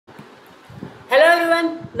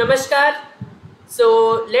everyone, Namaskar.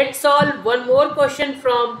 So let's solve one more question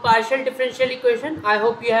from partial differential equation. I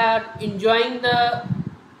hope you are enjoying the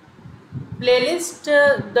playlist.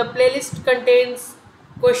 The playlist contains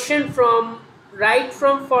question from right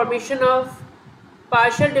from formation of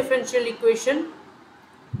partial differential equation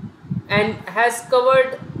and has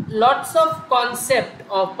covered lots of concept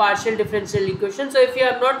of partial differential equation. So if you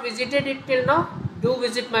have not visited it till now, do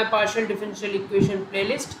visit my partial differential equation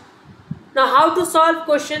playlist. Now, how to solve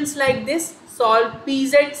questions like this? Solve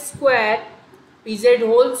pz square, pz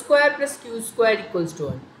whole square plus q square equals to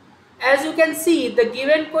 1. As you can see, the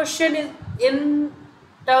given question is in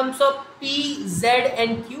terms of p, z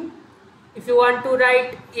and q. If you want to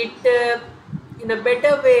write it in a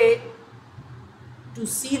better way to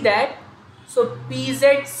see that, so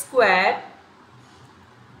pz square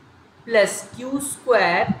plus q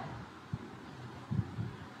square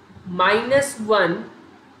minus 1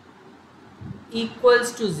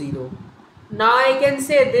 equals to 0. Now I can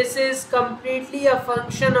say this is completely a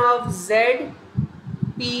function of z,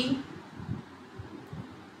 p,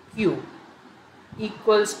 q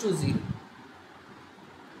equals to 0.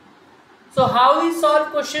 So how we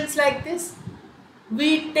solve questions like this?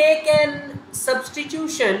 We take an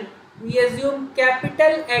substitution. We assume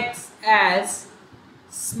capital X as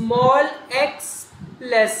small x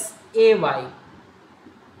plus ay.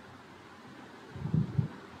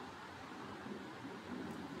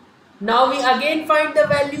 Now we again find the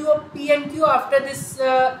value of p and q after this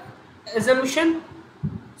assumption.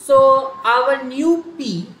 So our new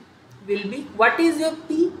p will be, what is your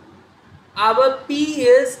p? Our p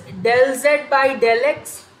is del z by del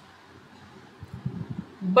x,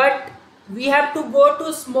 but we have to go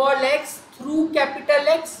to small x through capital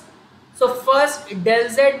X. So first del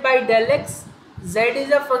z by del x, z is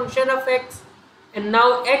a function of x, and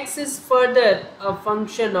now x is further a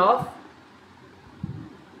function of,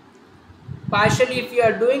 partially if you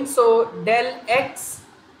are doing so, del x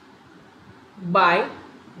by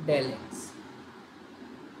del x.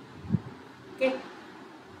 Okay.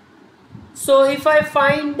 So if I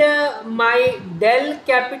find my del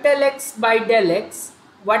capital X by del x,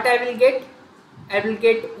 what I will get? I will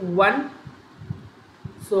get 1.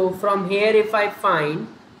 So from here if I find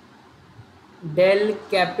del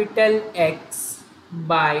capital X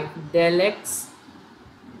by del x,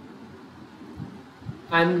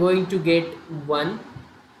 I am going to get 1.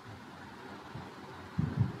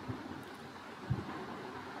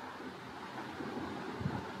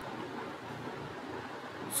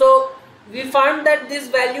 So we found that this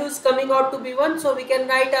value is coming out to be 1, so we can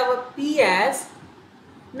write our p as,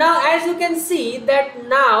 now as you can see that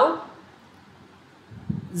now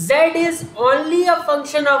z is only a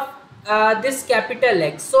function of this capital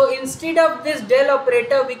X. So instead of this del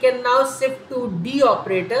operator, we can now shift to d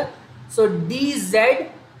operator. So dz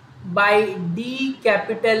by d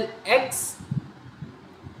capital X,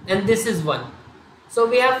 and this is 1. So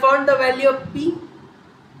we have found the value of p.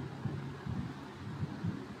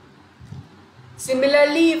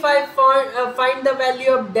 Similarly, if I find the value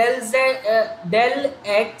of del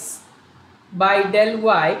x by del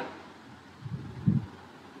y,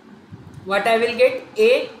 what I will get?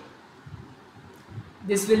 A.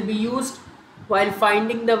 This will be used while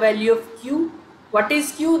finding the value of q. What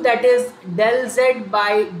is q? That is del z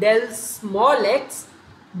by del small x,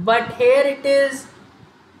 but here it is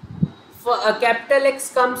for a capital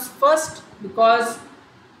X comes first because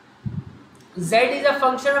z is a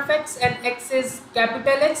function of x and x is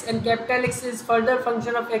capital X and capital X is further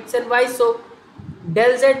function of x and y. So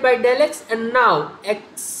del z by del x and now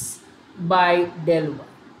x by del y.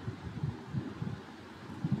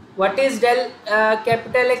 What is del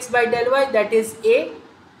capital X by del y? That is a.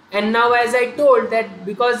 And now as I told that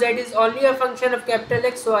because z is only a function of capital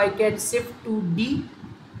X, so I can shift to d.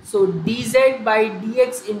 So dz by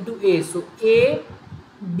dx into a. So a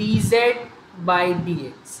dz by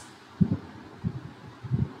dx.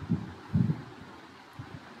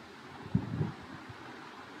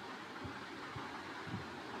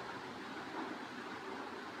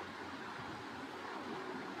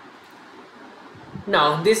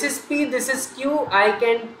 Now this is p, this is q. I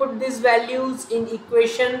can put these values in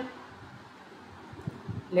equation.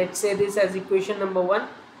 Let's say this as equation number 1.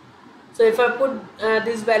 So if I put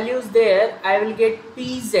these values there, I will get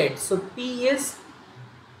pz. So p is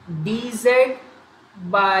dz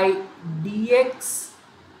by dx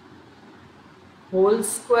whole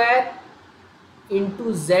square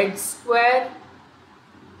into z square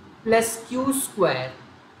plus q square,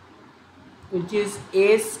 which is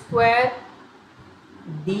a square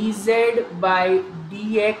dz by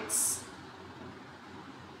dx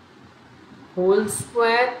whole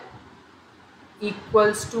square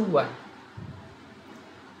equals to 1.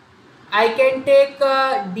 I can take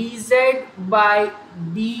dz by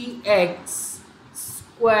dx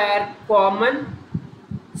square common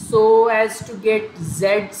so as to get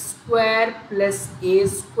z square plus a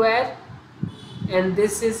square, and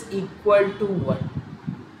this is equal to 1.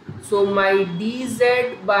 So my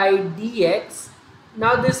dz by dx,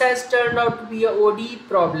 now this has turned out to be a ODE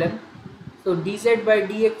problem. So dz by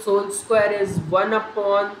dx whole square is 1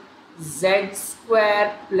 upon z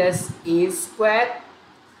square plus a square.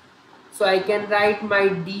 So I can write my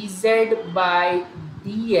dz by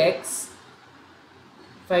dx,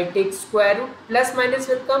 if I take square root, plus minus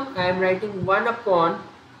will come, I am writing 1 upon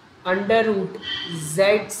under root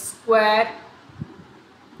z square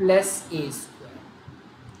plus a square.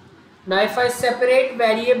 Now if I separate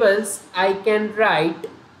variables, I can write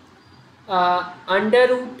under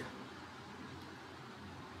root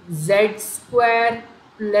z square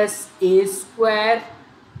plus a square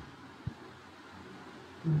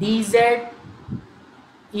dz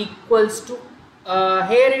equals to,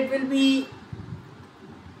 here it will be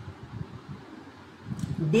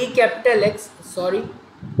d capital X, sorry,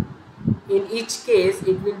 in each case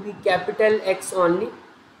it will be capital X only.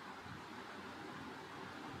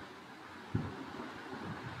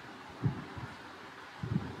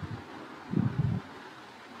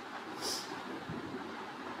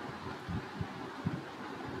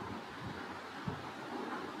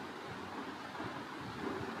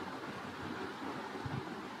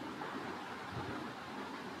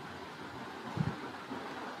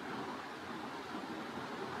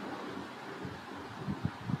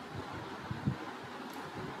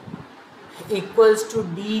 Equals to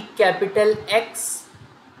d capital X.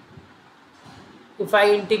 If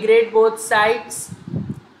I integrate both sides,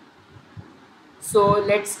 so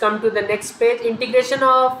let's come to the next page. Integration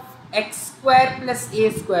of x square plus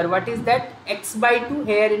a square. What is that? X by 2.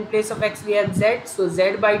 Here in place of x we have z, so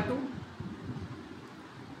z by 2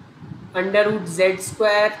 under root z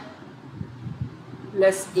square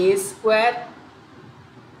plus a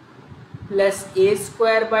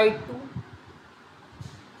square by 2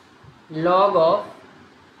 log of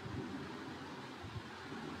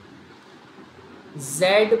z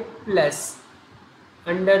plus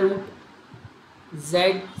under root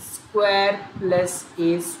z square plus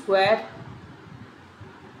a square.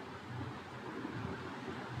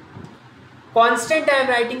 Constant I am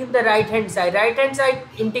writing in the right hand side. Right hand side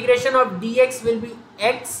integration of dx will be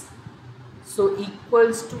x, so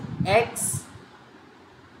equals to x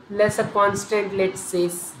plus a constant, let's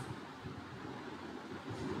say.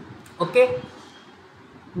 Okay,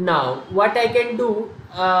 now what I can do,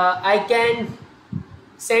 I can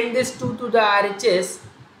send this 2 to the RHS,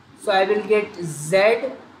 so I will get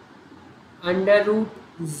z under root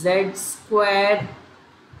z square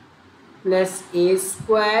plus a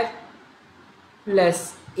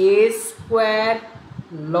square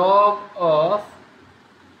log of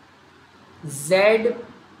z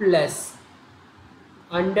plus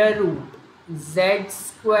under root z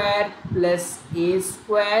square plus a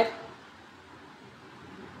square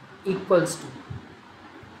equals to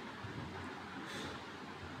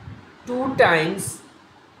 2 times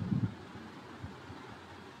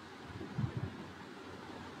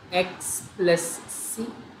x plus c.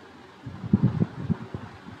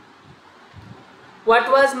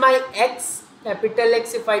 What was my x? Capital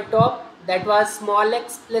X if I talk, that was small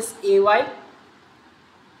x plus ay.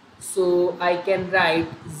 So I can write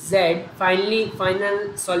z,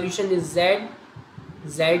 final solution is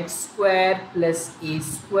z square plus a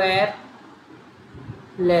square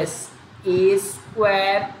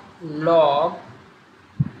log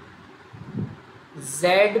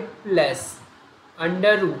z plus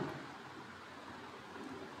under root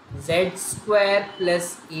z square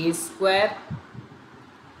plus a square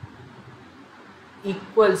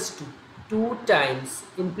equals to 2 times,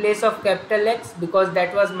 in place of capital X, because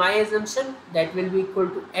that was my assumption, that will be equal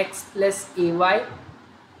to x plus ay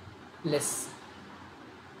plus.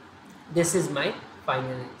 This is my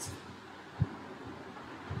final answer.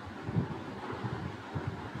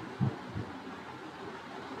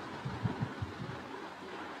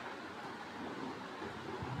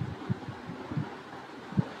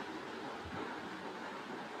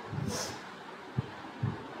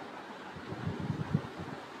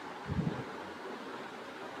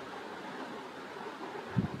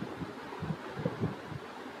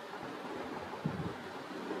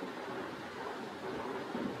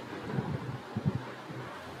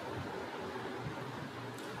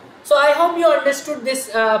 So I hope you understood this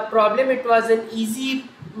problem. It was an easy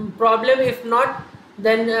problem. If not,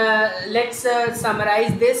 then let's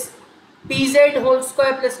summarize this. pz whole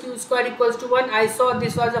square plus q square equals to 1. I saw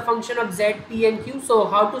this was a function of z, p and q. So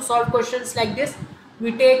how to solve questions like this?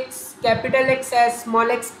 We take capital X as small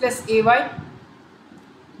x plus ay.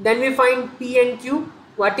 Then we find p and q.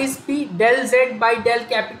 What is p? Del z by del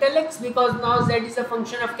capital X, because now z is a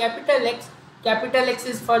function of capital X. Capital X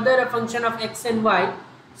is further a function of x and y.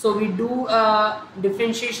 So we do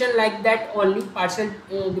differentiation like that only, partial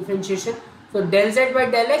differentiation. So del z by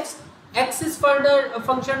del x. X is further a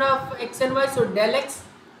function of x and y. So del x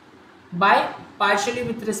by partially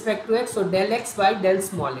with respect to x. So del x by del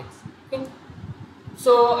small x. Okay.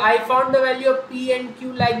 So I found the value of p and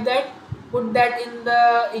q like that. Put that in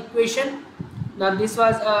the equation. Now this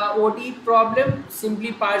was a OD problem.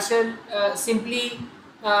 Simply partial,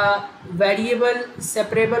 variable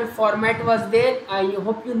separable format was there. I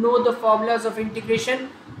hope you know the formulas of integration.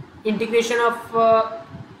 Integration of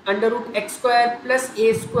under root x square plus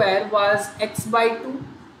a square was x by 2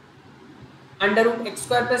 under root x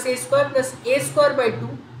square plus a square by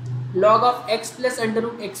 2 log of x plus under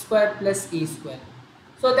root x square plus a square.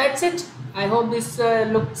 So that's it. I hope this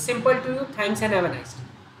looked simple to you. Thanks and have a nice day.